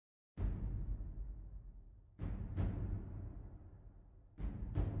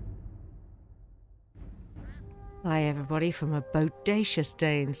Hi everybody from a bodacious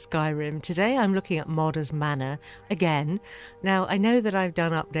day in Skyrim. Today I'm looking at Moddor's Manor again. Now I know that I've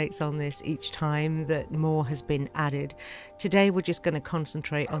done updates on this each time that more has been added. Today we're just going to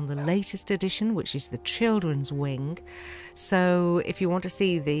concentrate on the latest edition, which is the children's wing. So if you want to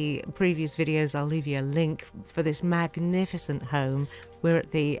see the previous videos, I'll leave you a link for this magnificent home. We're at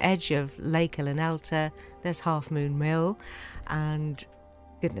the edge of Lake Elenelta. There's Half Moon Mill, and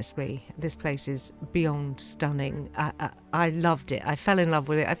goodness me, this place is beyond stunning. I loved it. I fell in love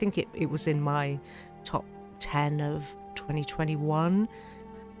with it. I think it was in my top 10 of 2021.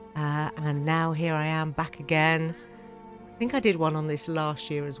 And now here I am back again. I think I did one on this last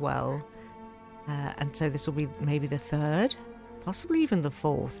year as well. And so this will be maybe the third, possibly even the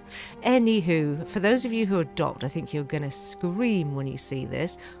fourth. Anywho, for those of you who adopt, I think you're going to scream when you see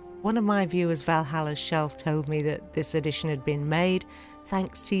this. One of my viewers, Valhalla's Shelf, told me that this edition had been made.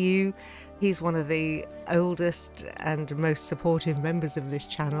 Thanks to you. He's one of the oldest and most supportive members of this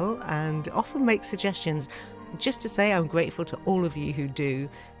channel and often makes suggestions. Just to say, I'm grateful to all of you who do,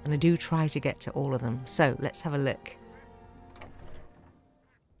 and I do try to get to all of them. So let's have a look.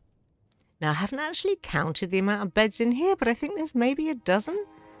 Now, I haven't actually counted the amount of beds in here, but I think there's maybe a dozen.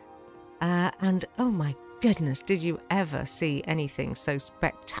 And oh my goodness, did you ever see anything so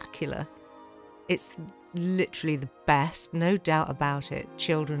spectacular? It's literally the best, no doubt about it,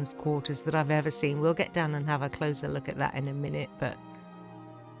 children's quarters that I've ever seen. We'll get down and have a closer look at that in a minute, but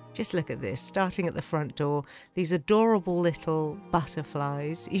just look at this, starting at the front door, these adorable little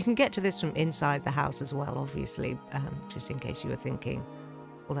butterflies. You can get to this from inside the house as well, obviously, just in case you were thinking,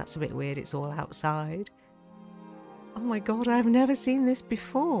 well, that's a bit weird, it's all outside. Oh my God, I've never seen this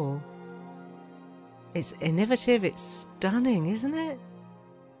before. It's innovative, it's stunning, isn't it?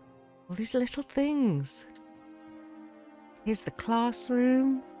 All these little things. Here's the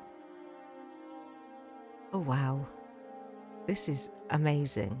classroom. Oh wow, this is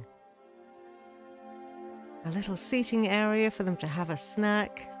amazing. A little seating area for them to have a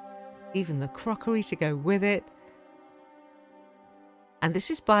snack, even the crockery to go with it. And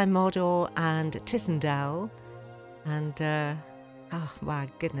this is by Moddor and Tissendal. And oh my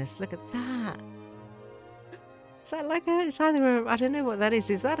goodness, look at that. Is that like it's either a, I don't know what that is.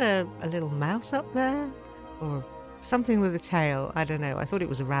 Is that a little mouse up there? Or something with a tail? I don't know. I thought it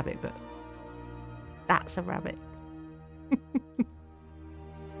was a rabbit, but that's a rabbit.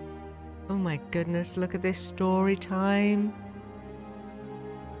 Oh my goodness, look at this story time.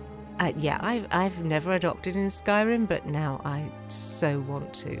 Yeah, I've never adopted in Skyrim, but now I so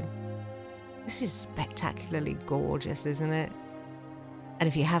want to. This is spectacularly gorgeous, isn't it? And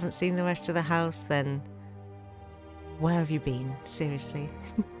if you haven't seen the rest of the house, then where have you been? Seriously.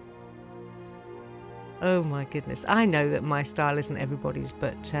 Oh my goodness. I know that my style isn't everybody's,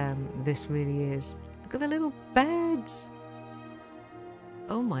 but this really is. Look at the little beds.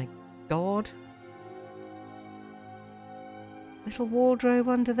 Oh my God. Little wardrobe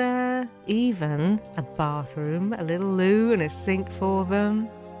under there. Even a bathroom, a little loo and a sink for them.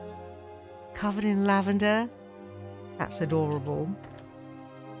 Covered in lavender. That's adorable.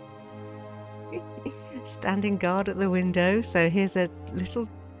 Standing guard at the window, so here's a little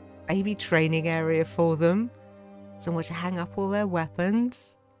baby training area for them. Somewhere to hang up all their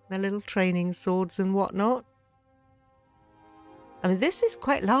weapons, their little training swords and whatnot. I mean, this is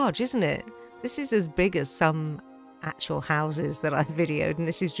quite large, isn't it? This is as big as some actual houses that I've videoed, and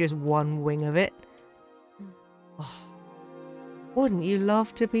this is just one wing of it. Oh, wouldn't you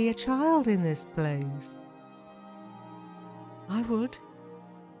love to be a child in this place? I would.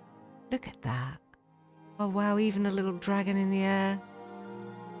 Look at that. Oh wow, even a little dragon in the air.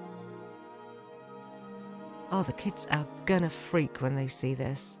 Oh, the kids are gonna freak when they see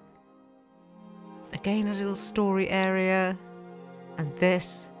this. Again, a little story area. And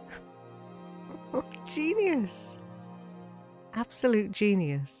this. Oh, genius. Absolute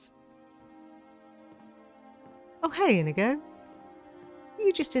genius. Oh, hey, Inigo.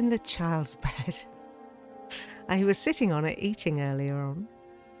 You're just in the child's bed. And he was sitting on it eating earlier on.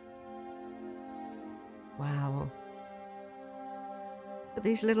 Wow. But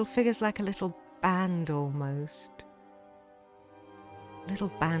these little figures like a little band almost.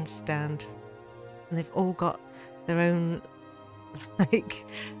 Little bandstand. And they've all got their own like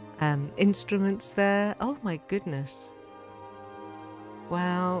instruments there. Oh my goodness.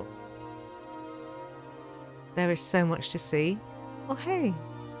 Wow. There is so much to see. Oh hey.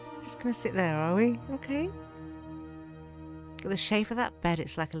 Just gonna sit there, are we? Okay. Look at the shape of that bed,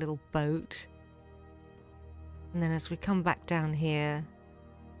 it's like a little boat. And then as we come back down here,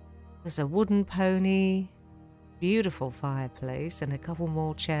 there's a wooden pony, Beautiful fireplace and a couple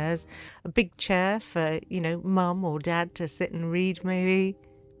more chairs. A big chair for, you know, mum or dad to sit and read maybe.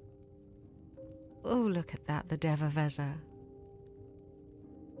 Oh, look at that, the Devaveza.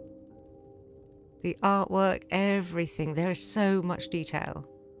 The artwork, everything. There is so much detail.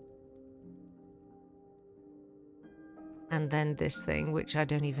 And then this thing, which I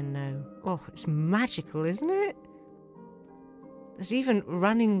don't even know. Oh, it's magical, isn't it? There's even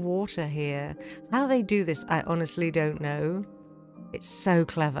running water here. How they do this, I honestly don't know. It's so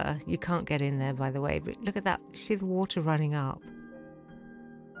clever. You can't get in there, by the way, but look at that. See the water running up?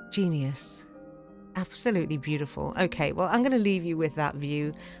 Genius. Absolutely beautiful. Okay, well, I'm going to leave you with that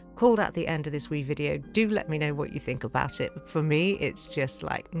view. Called at the end of this wee video. Do let me know what you think about it. For me, it's just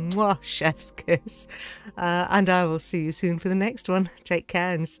like, mwah, chef's kiss. And I will see you soon for the next one. Take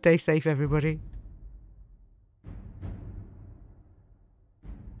care and stay safe, everybody.